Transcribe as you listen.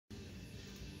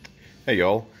Hey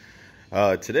y'all,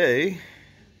 today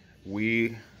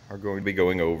we are going to be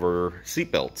going over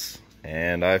seatbelts,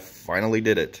 and I finally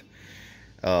did it.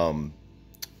 Let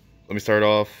me start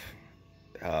off,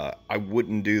 I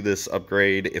wouldn't do this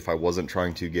upgrade if I wasn't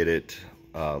trying to get it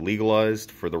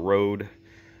legalized for the road.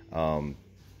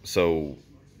 So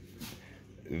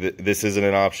this isn't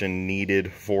an option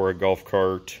needed for a golf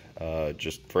cart,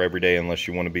 just for every day unless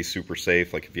you want to be super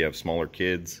safe, like if you have smaller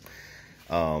kids.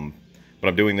 But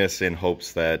I'm doing this in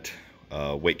hopes that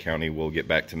Wake County will get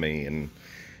back to me and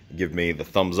give me the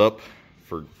thumbs up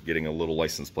for getting a little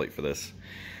license plate for this.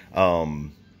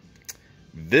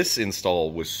 This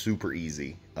install was super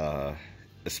easy,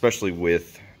 especially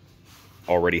with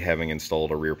already having installed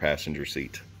a rear passenger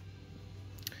seat.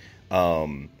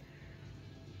 Let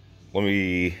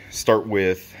me start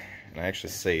with, and I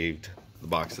actually saved the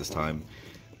box this time.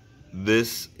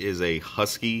 This is a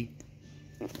Husky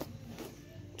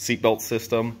seatbelt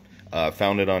system.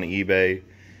 Found it on eBay.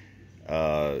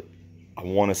 I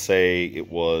want to say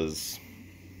it was,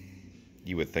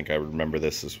 you would think I would remember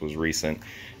this was recent.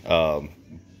 I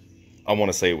want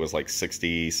to say it was like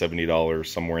 $60, $70,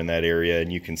 somewhere in that area,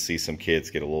 and you can see some kits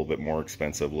get a little bit more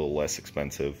expensive, a little less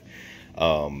expensive.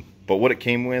 But what it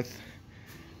came with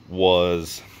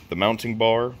was the mounting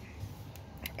bar.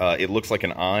 It looks like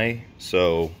an eye,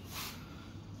 so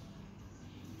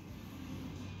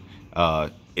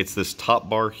it's this top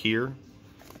bar here,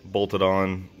 bolted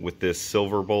on with this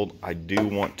silver bolt. I do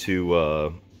want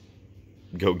to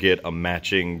go get a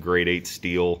matching grade 8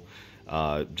 steel,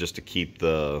 just to keep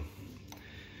the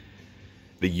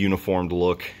uniformed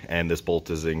look, and this bolt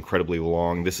is incredibly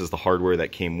long. This is the hardware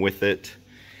that came with it.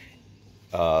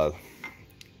 The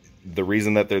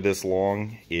reason that they're this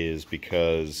long is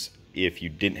because if you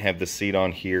didn't have the seat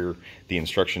on here, the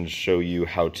instructions show you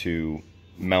how to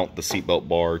mount the seatbelt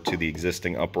bar to the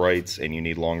existing uprights, and you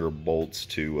need longer bolts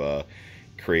to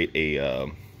create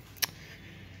a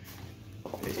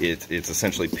it's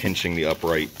essentially pinching the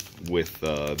upright with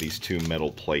these two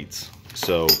metal plates.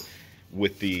 So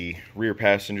with the rear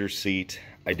passenger seat,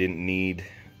 I didn't need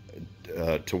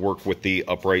to work with the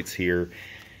uprights here.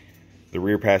 The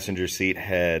rear passenger seat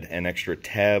had an extra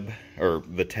tab, or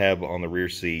the tab on the rear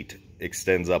seat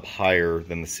extends up higher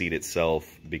than the seat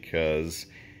itself, because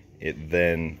it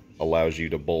then allows you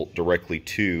to bolt directly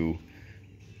to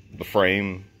the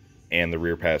frame and the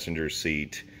rear passenger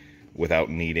seat without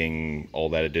needing all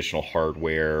that additional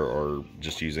hardware or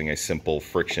just using a simple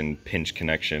friction pinch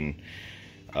connection.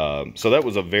 So that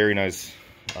was a very nice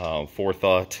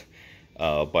forethought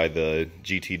by the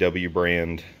GTW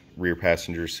brand rear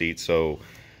passenger seat. So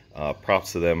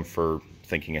props to them for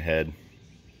thinking ahead.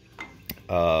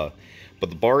 But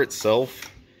the bar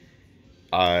itself,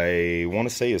 I want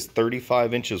to say, is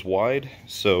 35 inches wide,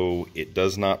 so it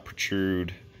does not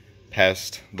protrude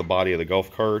past the body of the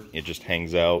golf cart. It just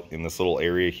hangs out in this little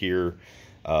area here.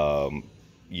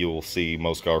 You'll see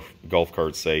most golf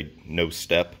carts say no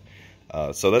step,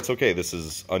 so that's okay. This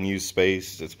is unused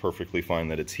space. It's perfectly fine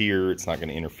that it's here. It's not going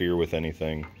to interfere with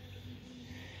anything.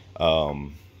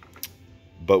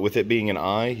 But with it being an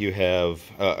eye, you have,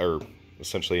 or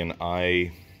essentially an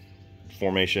eye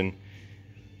formation,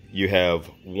 you have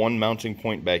one mounting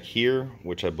point back here,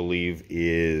 which I believe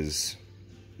is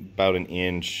about an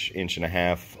inch, inch and a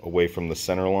half away from the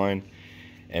center line.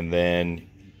 And then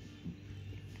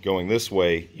going this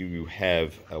way, you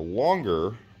have a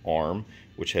longer arm,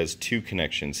 which has two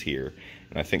connections here.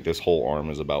 And I think this whole arm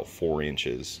is about 4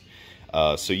 inches.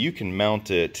 So you can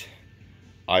mount it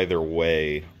either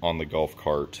way on the golf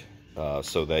cart,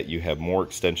 so that you have more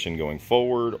extension going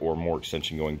forward or more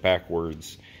extension going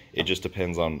backwards. It just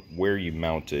depends on where you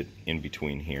mount it in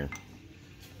between here.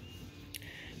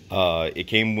 It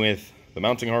came with the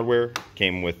mounting hardware,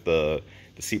 came with the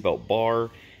seatbelt bar,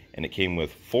 and it came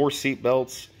with 4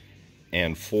 seatbelts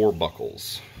and 4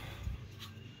 buckles,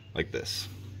 like this.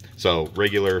 So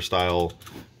regular style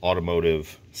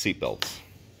automotive seatbelts.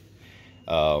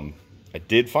 I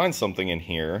did find something in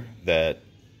here that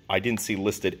I didn't see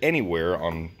listed anywhere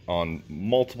on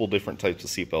multiple different types of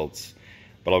seatbelts,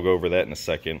 but I'll go over that in a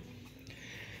second.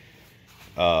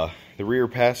 The rear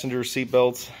passenger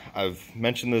seatbelts, I've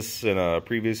mentioned this in a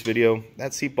previous video.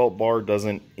 That seatbelt bar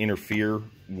doesn't interfere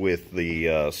with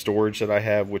the storage that I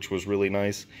have, which was really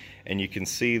nice. And you can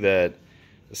see that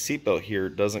the seatbelt here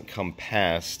doesn't come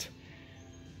past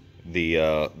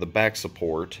the back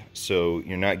support, so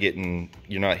you're not hitting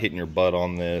your butt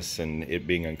on this and it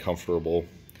being uncomfortable.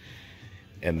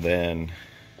 And then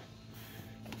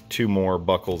 2 more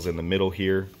buckles in the middle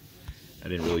here. I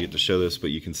didn't really get to show this,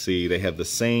 but you can see they have the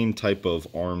same type of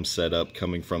arm setup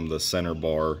coming from the center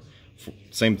bar.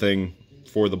 Same thing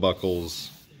for the buckles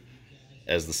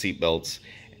as the seat belts,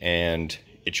 and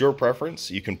it's your preference.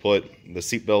 You can put the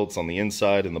seat belts on the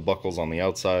inside and the buckles on the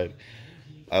outside.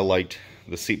 I liked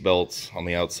the seat belts on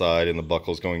the outside and the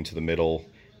buckles going to the middle.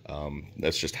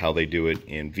 That's just how they do it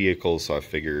in vehicles, so I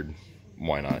figured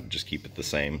why not just keep it the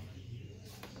same.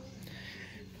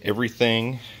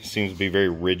 Everything seems to be very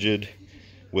rigid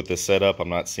with the setup. I'm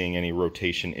not seeing any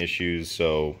rotation issues,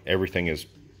 so everything is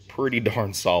pretty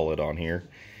darn solid on here.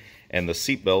 And the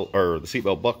seatbelt, or the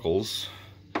seatbelt buckles,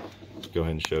 let's go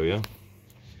ahead and show you.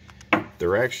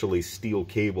 They're actually steel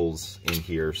cables in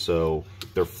here, so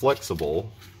they're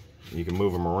flexible. You can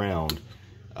move them around,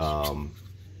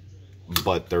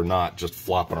 but they're not just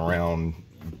flopping around,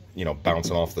 you know,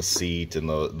 bouncing off the seat and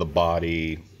the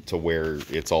body to where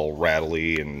it's all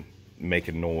rattly and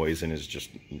making noise and is just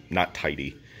not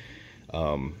tidy.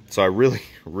 So I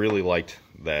really liked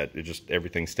that. It just,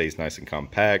 everything stays nice and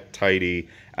compact, tidy,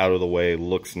 out of the way,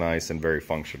 looks nice, and very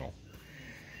functional.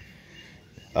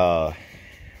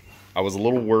 I was a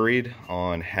little worried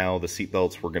on how the seat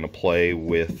belts were going to play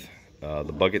with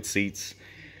the bucket seats.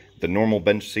 The normal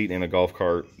bench seat in a golf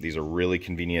cart, these are really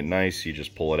convenient, nice. You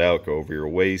just pull it out, go over your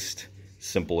waist,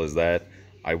 simple as that.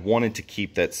 I wanted to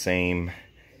keep that same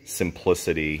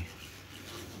simplicity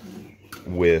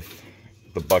with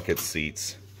the bucket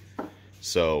seats.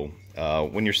 So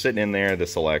when you're sitting in there,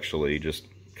 this will actually just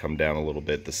come down a little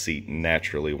bit. The seat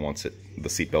naturally wants the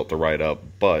seat belt to ride up,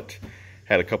 but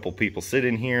had a couple people sit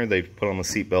in here, they put on the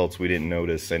seat belts. We didn't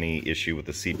notice any issue with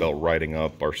the seat belt riding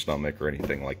up our stomach or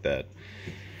anything like that.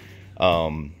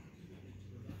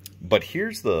 But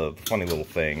here's the funny little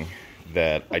thing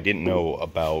that I didn't know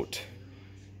about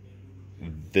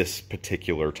this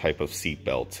particular type of seat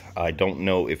belt. I don't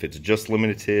know if it's just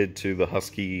limited to the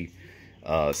Husky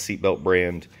seat belt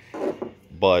brand,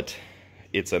 but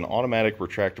it's an automatic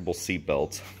retractable seat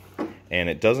belt, and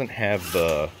it doesn't have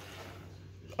the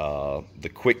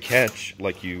quick catch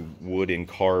like you would in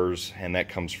cars, and that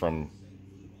comes from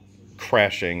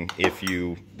crashing. If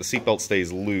the seatbelt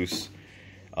stays loose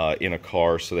in a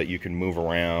car so that you can move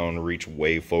around, reach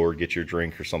way forward, get your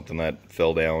drink or something that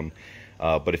fell down.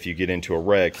 But if you get into a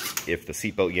wreck, if the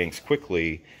seatbelt yanks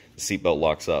quickly, the seatbelt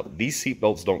locks up. These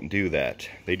seatbelts don't do that.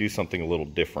 They do something a little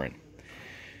different.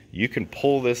 You can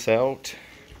pull this out,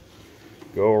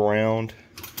 go around,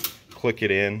 click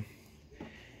it in,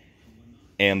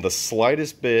 and the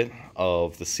slightest bit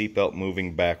of the seatbelt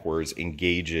moving backwards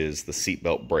engages the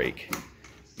seatbelt brake.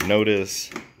 Notice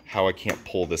how I can't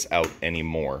pull this out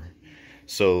anymore.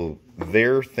 So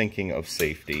their thinking of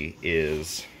safety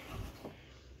is,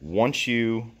 once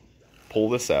you pull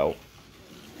this out,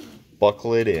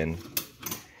 buckle it in,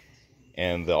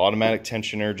 and the automatic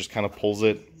tensioner just kind of pulls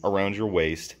it around your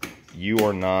waist, you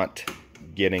are not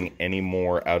getting any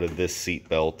more out of this seat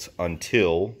belt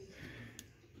until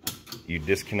you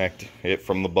disconnect it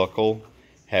from the buckle,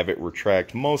 have it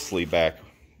retract mostly back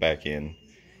in,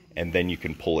 and then you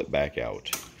can pull it back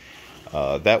out.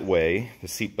 That way the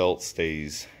seat belt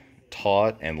stays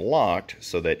taut and locked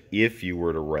so that if you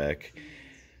were to wreck,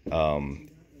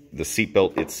 the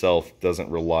seatbelt itself doesn't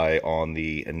rely on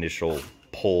the initial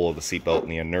pull of the seatbelt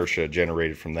and the inertia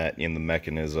generated from that in the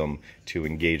mechanism to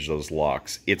engage those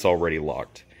locks. It's already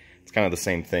locked. It's kind of the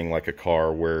same thing like a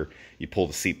car where you pull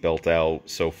the seatbelt out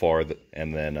so far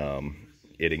and then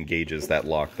it engages that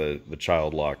lock, the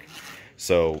child lock.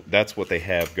 So that's what they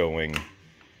have going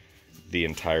the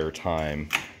entire time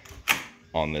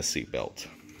on this seatbelt.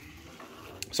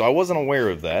 So I wasn't aware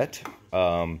of that.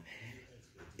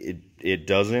 It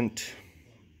doesn't,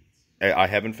 I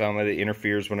haven't found that it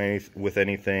interferes with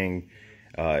anything.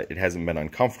 It hasn't been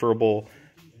uncomfortable,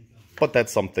 but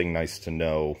that's something nice to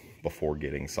know before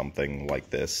getting something like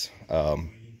this.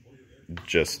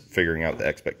 Just figuring out the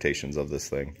expectations of this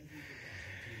thing.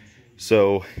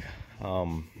 So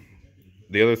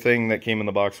the other thing that came in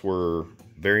the box were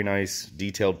very nice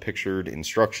detailed pictured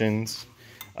instructions.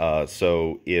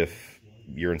 So if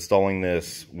you're installing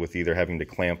this with either having to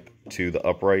clamp to the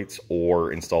uprights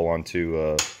or install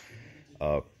onto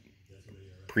a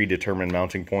predetermined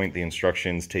mounting point, the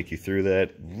instructions take you through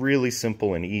that. Really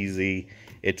simple and easy.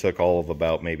 It took all of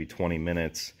about maybe 20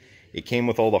 minutes. It came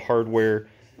with all the hardware.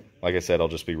 Like I said, I'll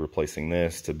just be replacing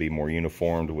this to be more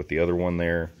uniformed with the other one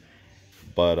there.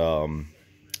 But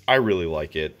I really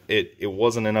like it. It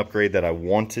wasn't an upgrade that I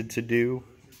wanted to do,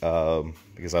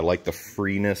 because I like the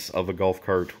freeness of a golf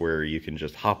cart where you can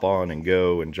just hop on and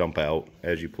go and jump out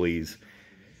as you please.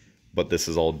 But this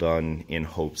is all done in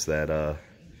hopes that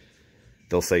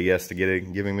they'll say yes to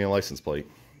giving me a license plate.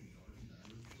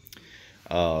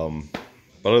 But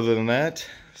other than that,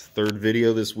 third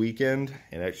video this weekend.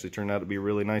 It actually turned out to be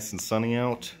really nice and sunny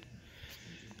out.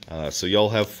 So y'all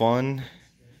have fun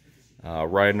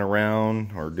riding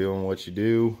around or doing what you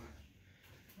do.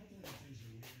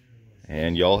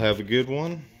 And y'all have a good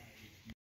one.